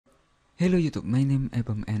Hello YouTube, my name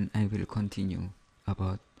Abam and I will continue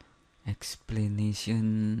about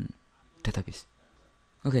explanation database.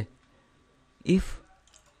 Okay, if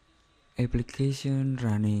application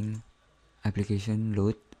running application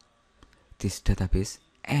load this database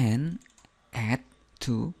and add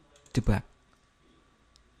to debug.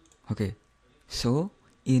 Okay, so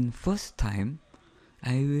in first time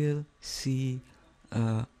I will see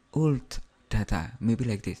old data, maybe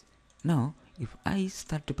like this. Now if I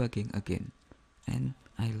start debugging again and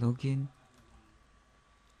I log in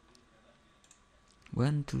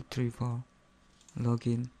 1 2 3 4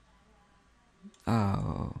 login.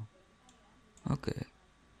 Oh, okay.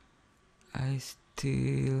 I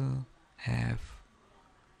still have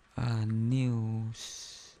a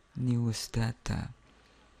newest data.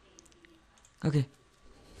 Okay,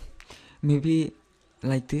 maybe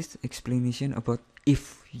like this explanation about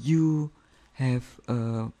if you have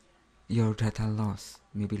your data loss,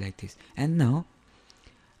 maybe like this. And now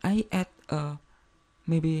I add a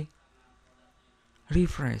maybe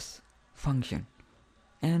refresh function,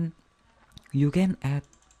 and you can add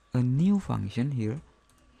a new function here.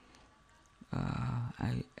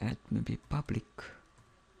 I add maybe public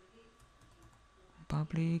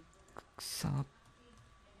sub,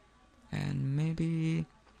 and maybe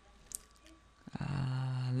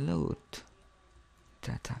load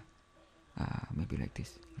data, maybe like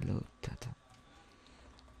this, load data,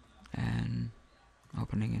 and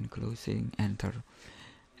opening and closing, enter.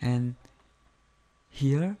 And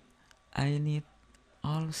here I need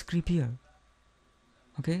all script here.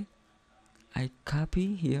 Okay, I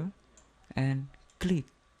copy here and click.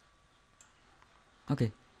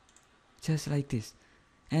 Okay, just like this.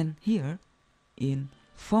 And here in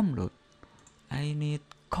form load I need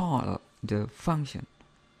call the function.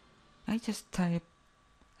 I just type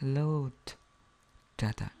load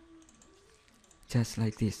data, just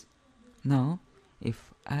like this. Now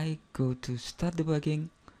if I go to start debugging,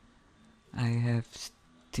 I have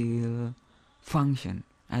still function.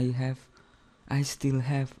 I still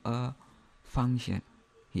have a function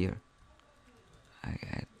here. I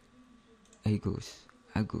add Agus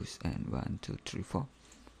and 1 2 3 4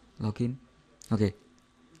 login. Okay,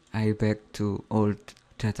 I back to old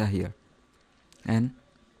data here, and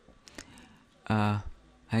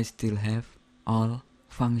I still have all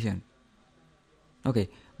function. Okay,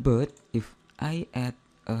 but if I add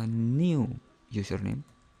a new username,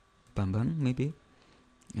 Bambang maybe,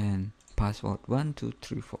 and password 1 2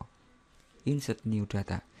 3 4, insert new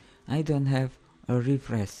data, I don't have a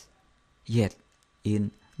refresh yet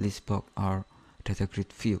in listbox or data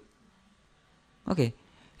grid view. Okay,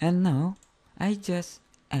 and now I just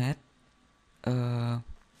add a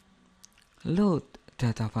load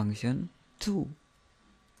data function to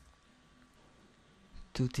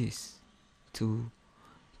this, to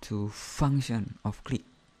function of click.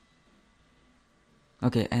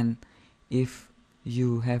 Okay, and if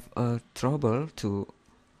you have a trouble to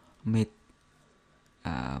make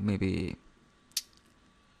maybe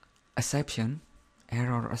exception,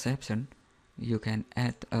 error exception, you can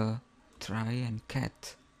add a try and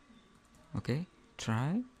cat. Okay,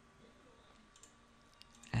 try,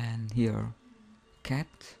 and here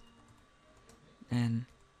cat and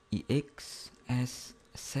ex as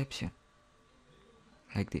exception,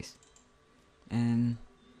 like this, and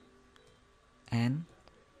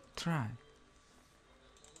try.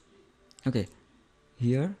 Okay,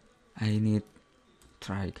 here I need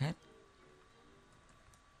try cat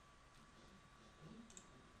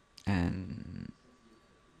and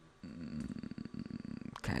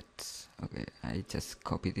cats. Okay, I just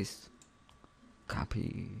copy this,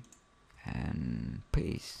 copy and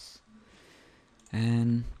paste,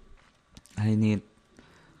 and I need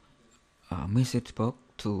a message box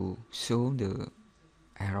to show the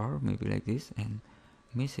error, maybe like this, and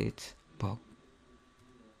message box.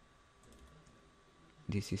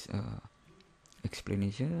 This is a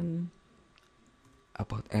explanation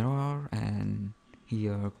about error, and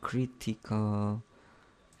here critical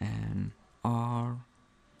and or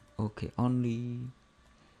okay only,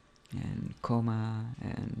 and comma,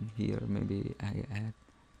 and here maybe I add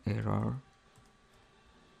error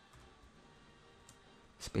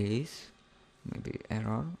space, maybe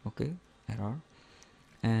error. Okay, error,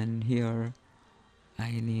 and here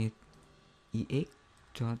I need ex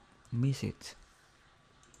dot message,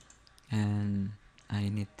 and I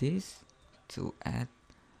need this to add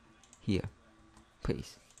here,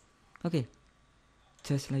 paste. Okay,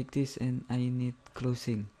 just like this, and I need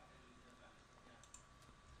closing.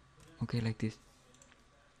 Okay, like this,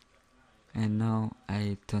 and now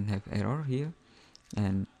I don't have error here,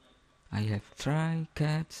 and I have try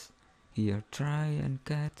cats here, try and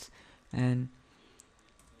cats, And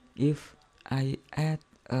if I add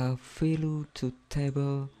a value to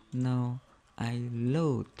table, now I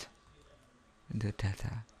load the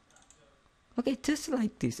data. Okay, just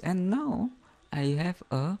like this. And now I have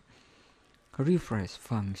a refresh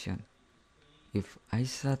function. If I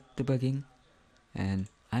start debugging and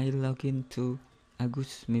I log into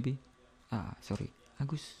Agus, maybe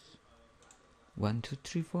Agus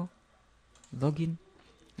 1234, login,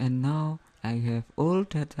 and now I have all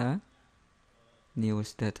data,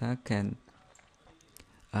 newest data can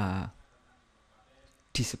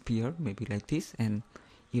disappear, maybe like this. And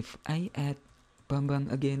if I add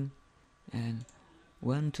Bambang again and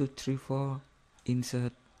 1234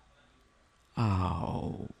 insert,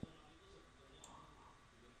 oh,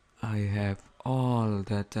 I have all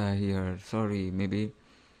data here. Sorry, maybe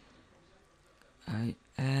I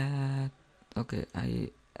add, okay,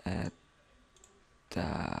 I add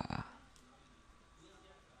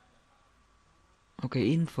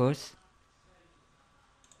okay, in first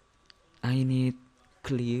I need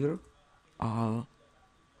clear all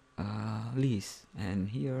list, and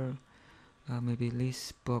here maybe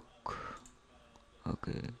list book.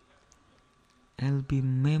 Okay, LB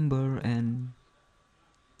member, and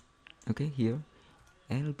okay, here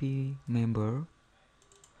LB member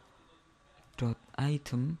dot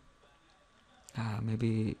item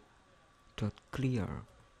maybe dot clear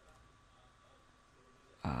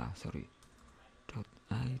sorry, dot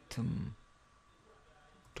item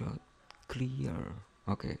dot clear.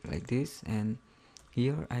 Okay, like this. And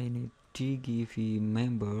here I need tgv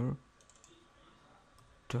member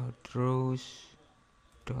dot rows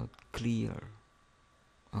dot clear.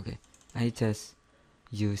 Okay, I just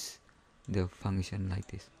use the function like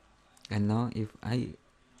this. And now if I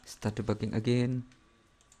start debugging again,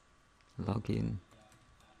 login,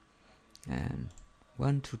 and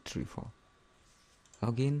 1234,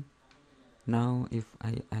 login. Now if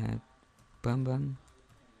I add Bambang,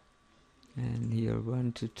 and here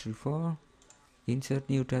 1234, insert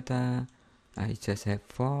new data, I just have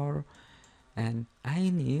 4, and I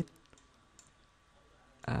need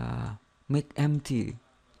make empty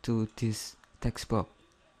to this text box.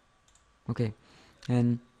 Okay,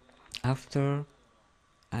 and after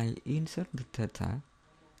I insert the data,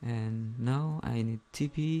 and now I need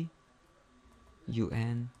tp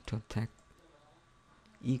un.text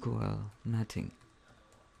equal nothing,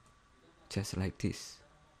 just like this.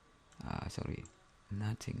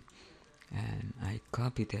 Nothing. And I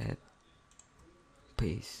copy that,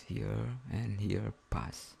 paste here, and here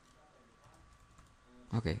pass.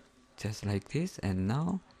 Okay, just like this. And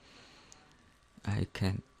now I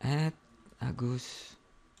can add Agus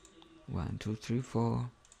 1234,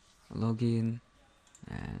 login,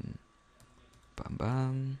 and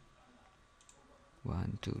Bambang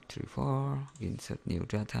 1234, insert new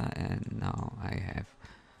data, and now I have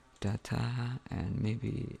data, and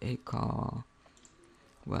maybe echo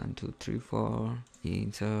 1234,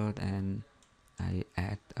 insert, and I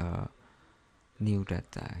add a new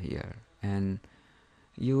data here. And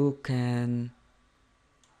you can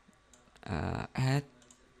add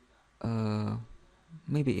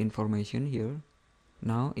maybe information here.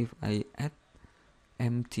 Now if I add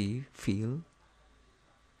empty field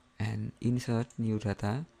and insert new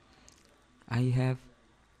data, I have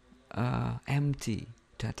empty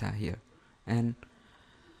data here. And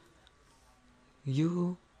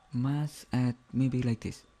you must add maybe like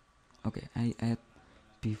this. Okay, I add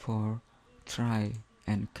before try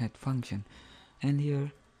and cat function, and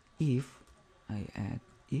here if I add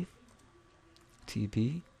if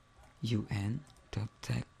tb un dot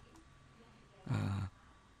text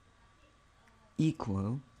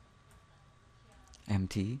equal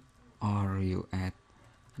empty, or you add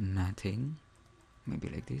nothing, maybe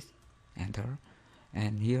like this, enter.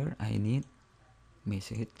 And here I need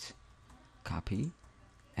message, copy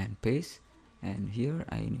and paste, and here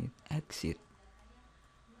I need exit,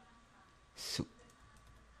 so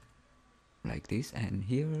like this. And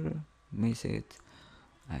here message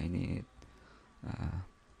I need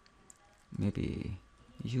maybe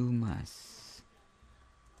you must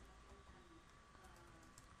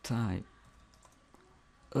type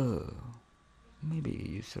maybe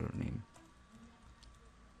username.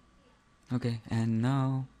 Okay, and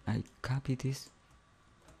now I copy this,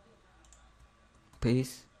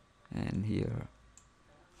 paste, and here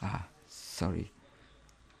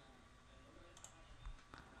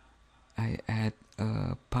I add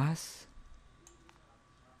a pass,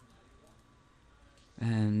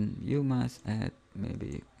 and you must add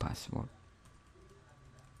maybe password.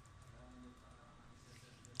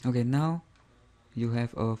 Okay, now you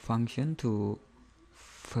have a function to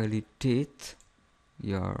validate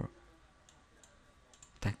your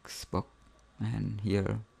text box, and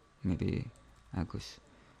here maybe Agus,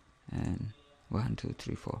 and 1 2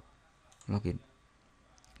 3 4 login.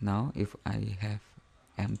 Now if I have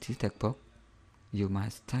empty text box, you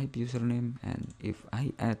must type username, and if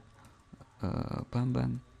I add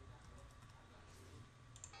Bambang,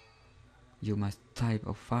 you must type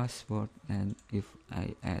a password, and if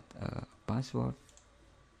I add a password,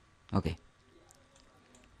 okay.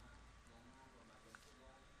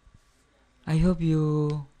 I hope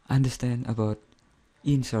you understand about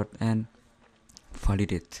insert and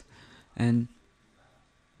validate. And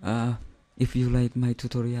if you like my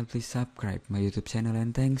tutorial, please subscribe my YouTube channel,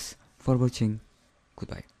 and thanks for watching.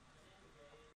 Goodbye.